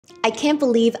I can't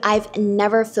believe I've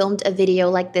never filmed a video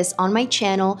like this on my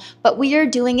channel, but we are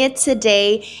doing it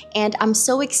today and I'm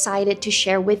so excited to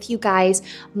share with you guys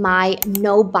my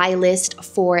no-buy list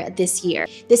for this year.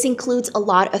 This includes a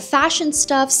lot of fashion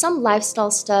stuff, some lifestyle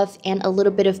stuff, and a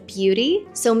little bit of beauty.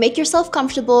 So make yourself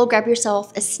comfortable, grab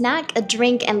yourself a snack, a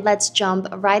drink, and let's jump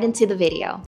right into the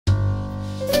video.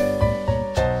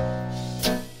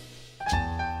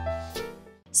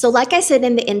 So like I said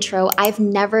in the intro, I've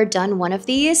never done one of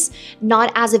these,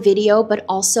 not as a video, but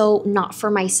also not for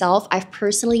myself. I've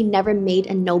personally never made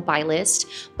a no-buy list,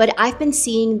 but I've been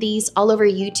seeing these all over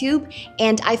YouTube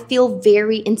and I feel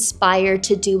very inspired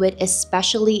to do it,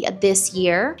 especially this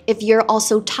year. If you're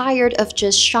also tired of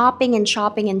just shopping and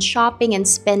shopping and shopping and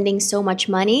spending so much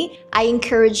money, I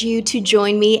encourage you to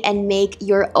join me and make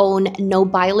your own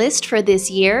no-buy list for this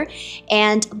year.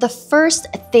 And the first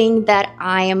thing that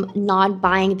I am not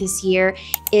buying this year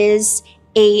is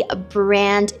a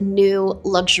brand new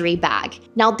luxury bag.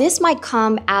 Now this might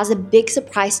come as a big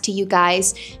surprise to you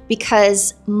guys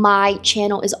because my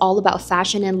channel is all about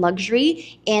fashion and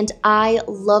luxury and I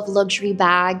love luxury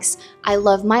bags. I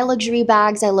love my luxury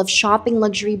bags. I love shopping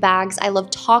luxury bags. I love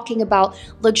talking about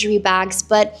luxury bags,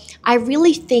 but I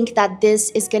really think that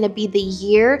this is gonna be the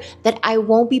year that I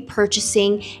won't be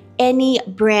purchasing any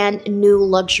brand new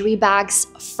luxury bags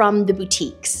from the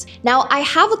boutiques. Now, I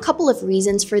have a couple of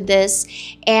reasons for this.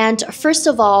 And first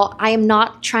of all, I am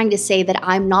not trying to say that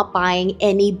I'm not buying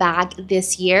any bag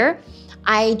this year.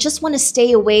 I just want to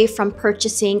stay away from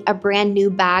purchasing a brand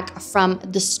new bag from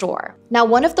the store. Now,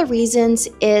 one of the reasons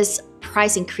is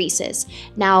price increases.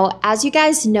 Now, as you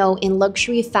guys know, in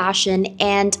luxury fashion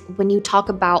and when you talk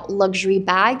about luxury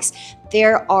bags,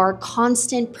 there are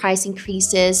constant price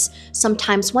increases,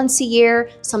 sometimes once a year,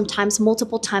 sometimes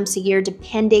multiple times a year,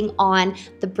 depending on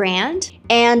the brand.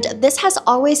 And this has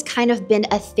always kind of been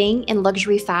a thing in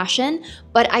luxury fashion,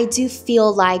 but I do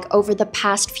feel like over the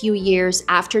past few years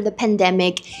after the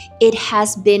pandemic, it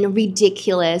has been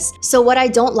ridiculous. So what I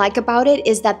don't like about it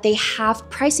is that they have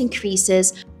price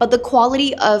increases, but the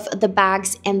quality of the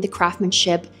bags and the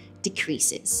craftsmanship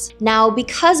decreases. Now,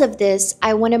 because of this,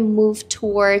 I want to move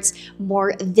towards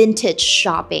more vintage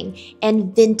shopping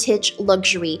and vintage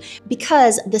luxury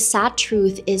because the sad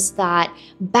truth is that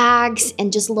bags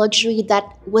and just luxury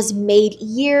that was made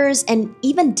years and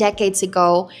even decades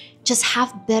ago just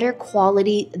have better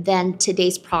quality than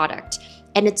today's product.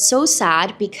 And it's so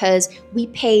sad because we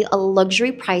pay a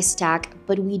luxury price tag,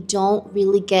 but we don't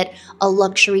really get a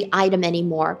luxury item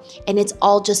anymore. And it's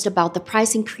all just about the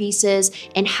price increases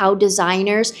and how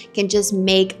designers can just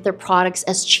make their products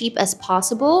as cheap as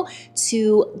possible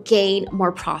to gain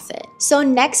more profit. So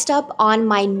next up on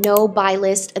my no-buy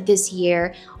list this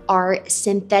year are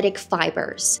synthetic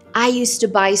fibers. I used to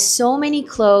buy so many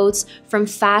clothes from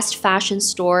fast fashion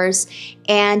stores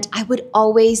and I would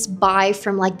always buy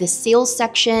from like the sales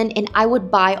section and I would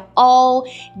buy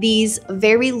all these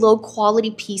very low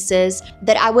quality pieces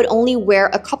that I would only wear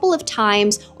a couple of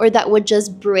times or that would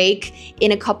just break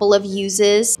in a couple of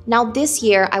uses. Now this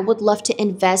year, I would love to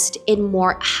invest in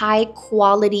more high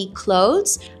quality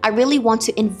clothes. I really want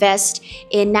to invest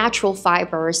in natural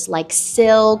fibers like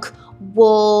silk,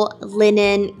 wool,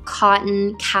 linen,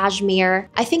 cotton, cashmere.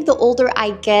 I think the older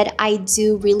I get, I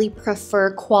do really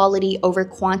prefer quality over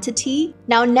quantity.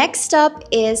 Now, next up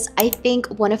is, I think,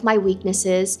 one of my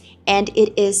weaknesses, and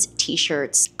it is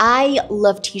t-shirts. I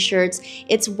love t-shirts.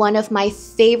 It's one of my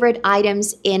favorite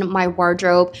items in my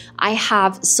wardrobe. I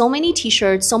have so many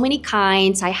t-shirts, so many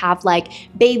kinds. I have like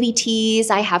baby tees,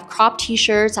 I have crop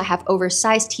t-shirts, I have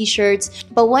oversized t-shirts.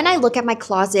 But when I look at my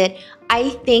closet, I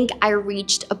think I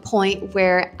reached a point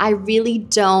where I really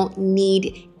don't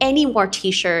need any more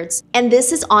t-shirts. And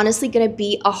this is honestly gonna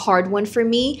be a hard one for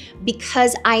me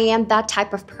because I am that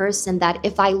type of person that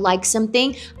if I like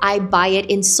something, I buy it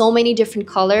in so many different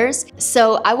colors.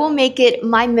 So I will make it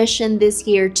my mission this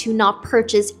year to not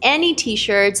purchase any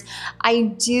t-shirts. I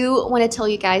do wanna tell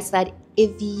you guys that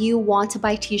if you want to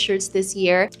buy t-shirts this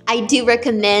year, I do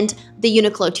recommend the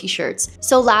Uniqlo t-shirts.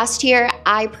 So last year,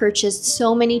 I purchased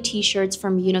so many t-shirts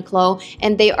from Uniqlo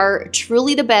and they are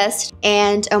truly the best.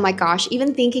 And oh my gosh,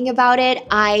 even thinking about it,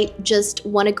 I just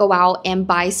want to go out and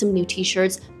buy some new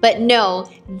t-shirts. But no,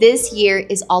 this year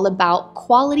is all about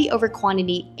quality over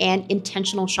quantity and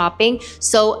intentional shopping.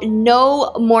 So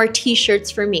no more t-shirts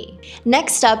for me.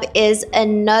 Next up is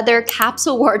another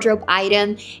capsule wardrobe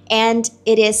item and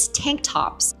it is tank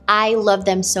tops. I love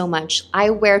them so much. I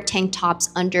wear tank tops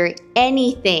under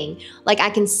anything. Like I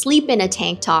can sleep in a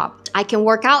tank top. I can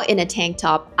work out in a tank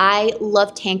top. I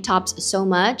love tank tops so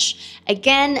much.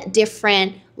 Again,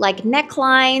 different like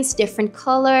necklines, different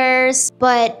colors,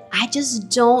 but I just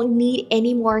don't need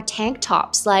any more tank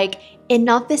tops. Like,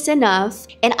 enough is enough,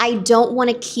 and I don't want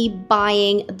to keep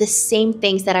buying the same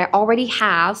things that I already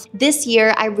have. This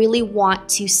year, I really want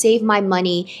to save my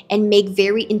money and make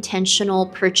very intentional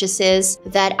purchases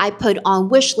that I put on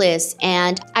wish lists,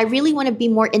 and I really want to be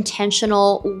more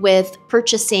intentional with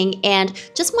purchasing and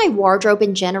just my wardrobe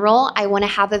in general. I want to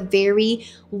have a very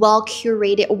well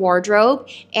curated wardrobe,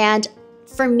 and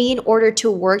for me, in order to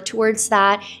work towards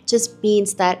that, just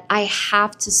means that I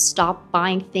have to stop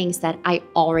buying things that I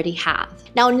already have.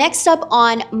 Now, next up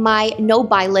on my no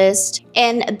buy list,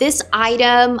 and this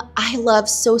item I love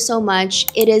so much,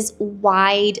 it is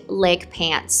wide leg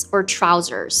pants or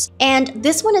trousers. And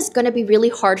this one is gonna be really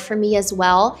hard for me as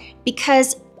well,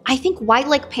 because I think wide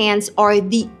leg pants are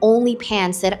the only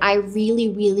pants that I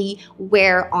really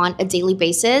wear on a daily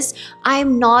basis.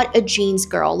 I'm not a jeans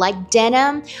girl. Like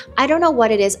denim, I don't know what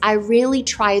it is. I really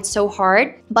tried so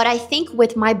hard, but I think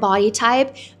with my body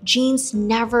type, jeans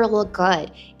never look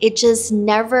good. It just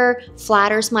never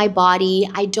flatters my body.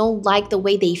 I don't like the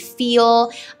way they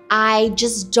feel. I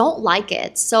just don't like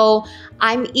it. So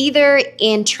I'm either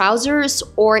in trousers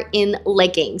or in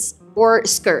leggings or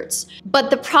skirts. But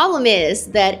the problem is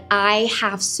that I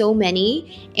have so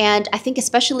many, and I think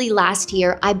especially last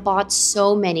year, I bought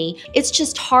so many. It's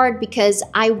just hard because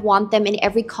I want them in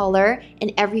every color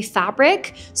and every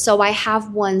fabric. So I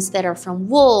have ones that are from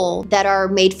wool, that are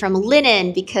made from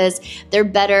linen because they're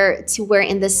better to wear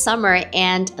in the summer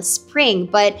and spring.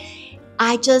 But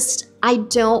I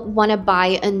don't want to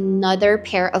buy another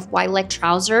pair of wide leg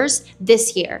trousers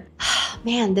this year.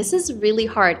 Man, this is really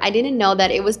hard. I didn't know that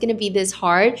it was gonna be this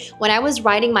hard. When I was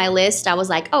writing my list, I was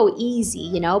like, oh, easy,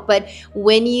 you know? But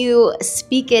when you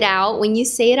speak it out, when you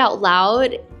say it out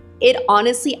loud, it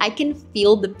honestly, I can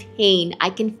feel the pain. I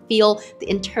can feel the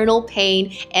internal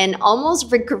pain and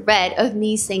almost regret of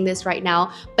me saying this right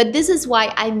now. But this is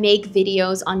why I make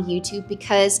videos on YouTube,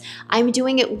 because I'm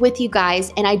doing it with you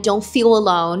guys and I don't feel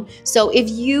alone. So if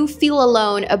you feel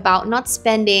alone about not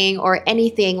spending or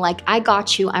anything, like I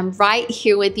got you, I'm right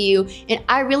here with you. And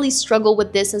I really struggle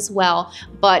with this as well,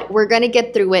 but we're gonna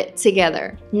get through it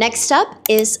together. Next up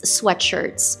is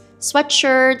sweatshirts.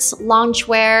 Sweatshirts,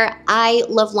 loungewear. I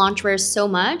love loungewear so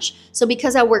much. So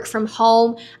because I work from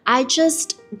home, I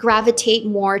just gravitate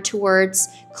more towards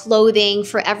clothing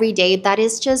for every day that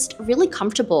is just really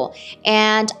comfortable.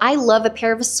 And I love a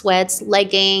pair of sweats,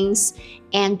 leggings,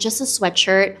 and just a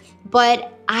sweatshirt,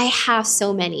 but I have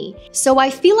so many. So I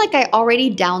feel like I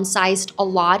already downsized a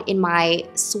lot in my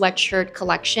sweatshirt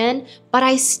collection, but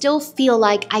I still feel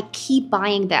like I keep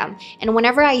buying them. And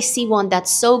whenever I see one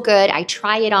that's so good, I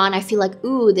try it on, I feel like,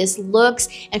 ooh, this looks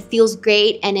and feels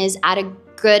great and is at a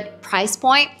good price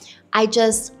point. I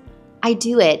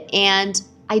do it, and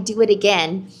I do it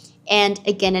again and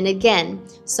again and again.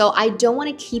 So I don't want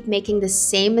to keep making the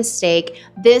same mistake.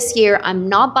 This year, I'm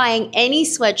not buying any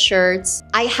sweatshirts.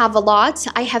 I have a lot.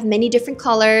 I have many different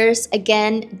colors,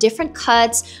 again, different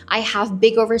cuts. I have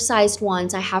big oversized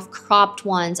ones. I have cropped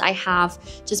ones. I have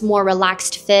just more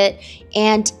relaxed fit,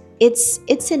 and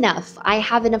it's enough. I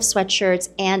have enough sweatshirts,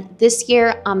 and this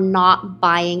year I'm not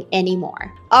buying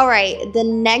anymore. All right, the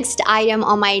next item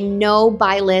on my no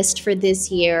buy list for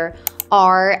this year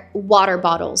are water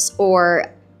bottles or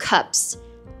cups.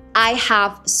 I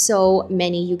have so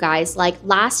many, you guys. Like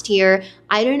last year,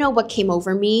 I don't know what came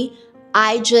over me.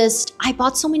 I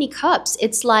bought so many cups.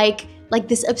 It's like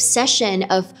this obsession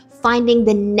of finding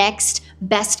the next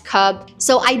best cup.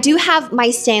 So I do have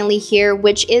my Stanley here,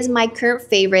 which is my current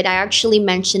favorite. I actually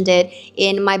mentioned it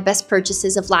in my best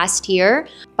purchases of last year.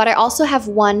 But I also have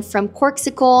one from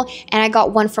Corksicle, and I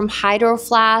got one from Hydro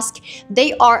Flask.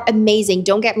 They are amazing,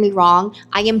 don't get me wrong.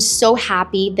 I am so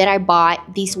happy that I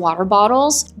bought these water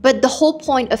bottles. But the whole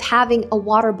point of having a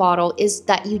water bottle is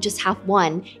that you just have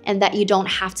one and that you don't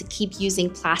have to keep using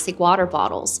plastic water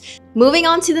bottles. Moving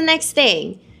on to the next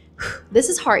thing. This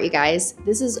is hard, you guys.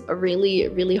 This is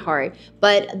really hard.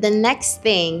 But the next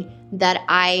thing that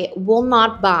I will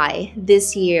not buy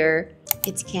this year,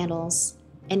 it's candles.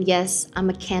 And yes, I'm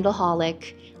a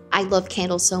candleholic. I love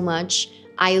candles so much.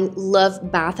 I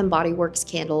love Bath and Body Works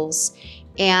candles.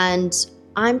 And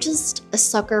I'm just a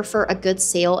sucker for a good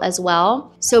sale as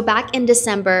well. So back in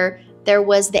December, there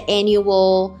was the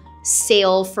annual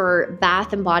sale for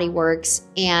Bath and Body Works,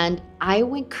 and I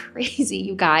went crazy,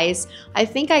 you guys. I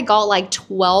think I got like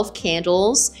 12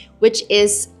 candles, which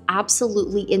is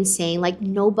absolutely insane. Like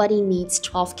nobody needs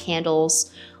 12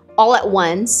 candles all at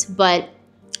once, but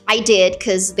I did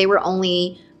because they were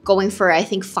only going for I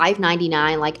think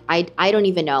 $5.99. Like I don't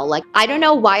even know. Like I don't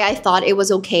know why I thought it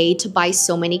was okay to buy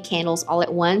so many candles all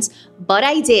at once, but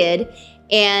I did.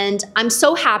 And I'm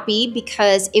so happy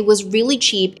because it was really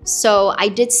cheap. So I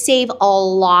did save a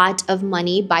lot of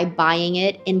money by buying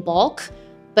it in bulk.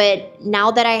 But now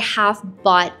that I have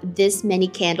bought this many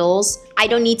candles, I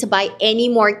don't need to buy any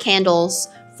more candles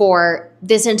for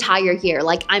this entire year.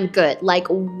 Like I'm good. Like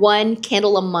 1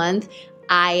 candle a month,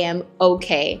 I am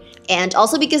okay. And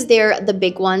also because they're the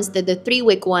big ones, the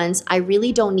 3-wick ones, I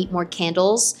really don't need more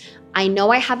candles. I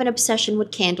know I have an obsession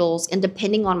with candles, and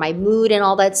depending on my mood and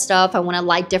all that stuff, I want to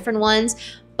light different ones.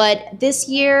 But this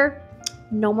year,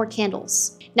 no more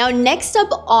candles. Now, next up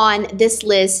on this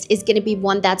list is going to be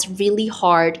one that's really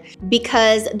hard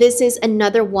because this is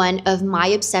another one of my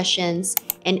obsessions,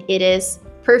 and it is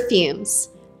perfumes.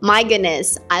 My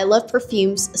goodness, I love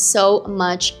perfumes so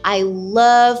much. I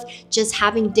love just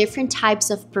having different types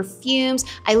of perfumes.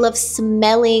 I love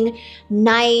smelling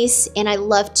nice, and I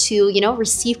love to, you know,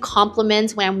 receive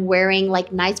compliments when I'm wearing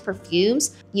like nice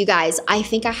perfumes. You guys, I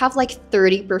think I have like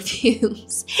 30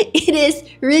 perfumes. It is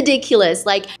ridiculous.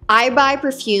 Like I buy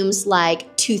perfumes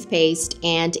like toothpaste,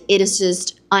 and it is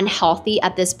just unhealthy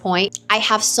at this point. I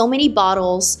have so many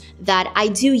bottles that I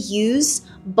do use,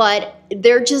 but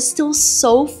they're just still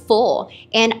so full.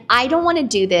 And I don't want to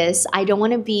do this. I don't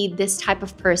want to be this type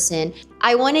of person.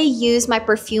 I want to use my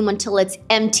perfume until it's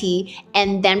empty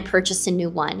and then purchase a new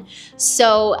one.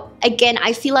 So again,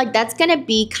 I feel like that's going to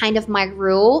be kind of my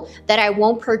rule, that I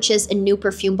won't purchase a new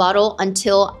perfume bottle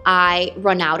until I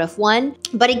run out of one.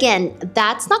 But again,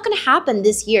 that's not going to happen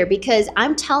this year because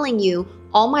I'm telling you,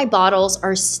 all my bottles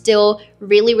are still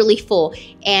really, really full.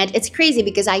 And it's crazy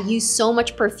because I use so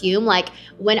much perfume. Like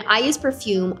when I use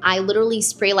perfume, I literally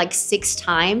spray like 6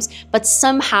 times, but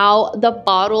somehow the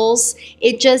bottles,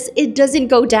 it doesn't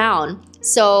go down.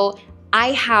 So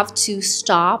I have to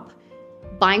stop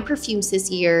buying perfumes this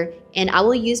year, and I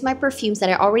will use my perfumes that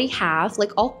I already have,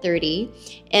 like all 30,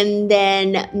 and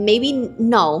then maybe,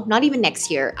 no, not even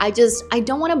next year. I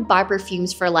don't want to buy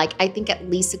perfumes for like, I think at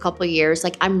least a couple of years.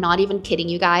 Like I'm not even kidding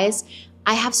you guys.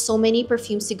 I have so many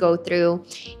perfumes to go through,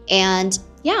 and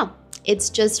yeah,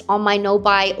 it's just on my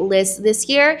no-buy list this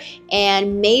year,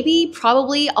 and maybe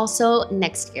probably also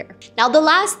next year. Now, the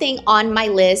last thing on my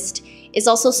list is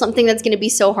also something that's gonna be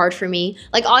so hard for me.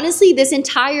 Like honestly, this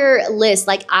entire list,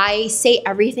 like I say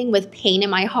everything with pain in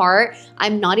my heart.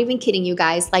 I'm not even kidding you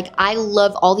guys. Like I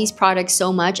love all these products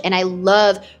so much, and I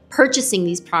love purchasing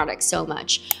these products so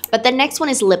much. But the next one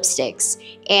is lipsticks.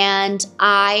 And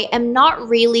I am not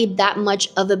really that much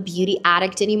of a beauty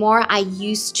addict anymore. I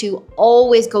used to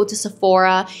always go to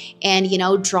Sephora and, you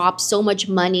know, drop so much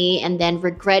money and then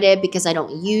regret it because I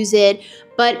don't use it.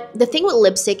 But the thing with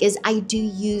lipstick is I do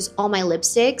use all my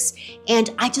lipsticks, and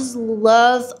I just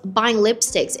love buying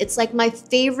lipsticks. It's like my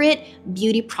favorite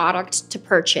beauty product to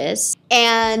purchase.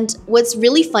 And what's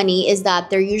really funny is that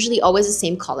they're usually always the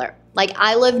same color. Like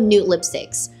I love nude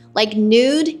lipsticks, like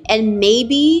nude and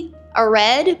maybe a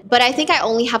red, but I think I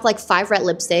only have like 5 red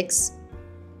lipsticks.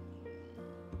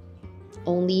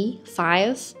 Only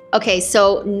 5? Okay,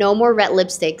 so no more red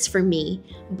lipsticks for me.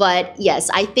 But yes,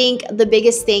 I think the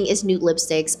biggest thing is nude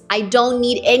lipsticks. I don't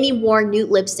need any more nude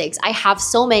lipsticks. I have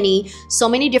so many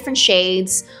different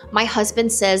shades. My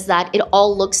husband says that it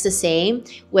all looks the same,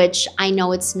 which I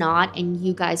know it's not, and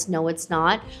you guys know it's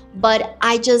not. But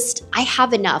I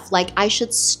have enough. Like I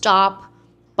should stop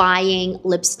buying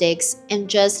lipsticks and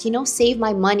just, you know, save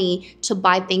my money to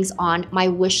buy things on my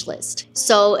wish list.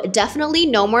 So definitely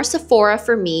no more Sephora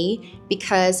for me,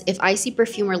 because if I see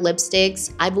perfume or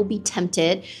lipsticks, I will be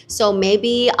tempted. So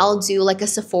maybe I'll do like a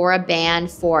Sephora ban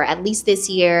for at least this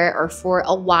year or for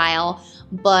a while.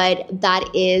 But that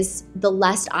is the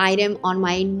last item on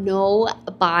my no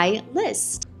buy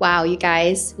list. Wow, you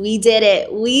guys, we did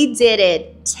it. We did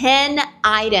it. 10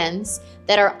 items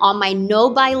that are on my no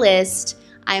buy list.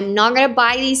 I'm not gonna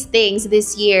buy these things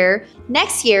this year.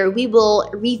 Next year, we will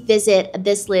revisit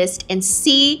this list and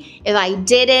see if I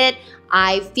did it.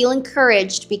 I feel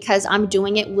encouraged because I'm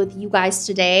doing it with you guys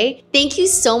today. Thank you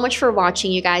so much for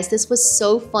watching, you guys. This was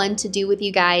so fun to do with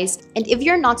you guys. And if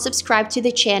you're not subscribed to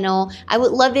the channel, I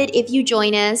would love it if you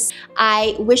join us.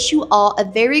 I wish you all a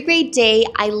very great day.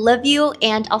 I love you,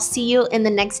 and I'll see you in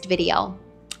the next video.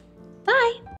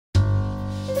 Bye.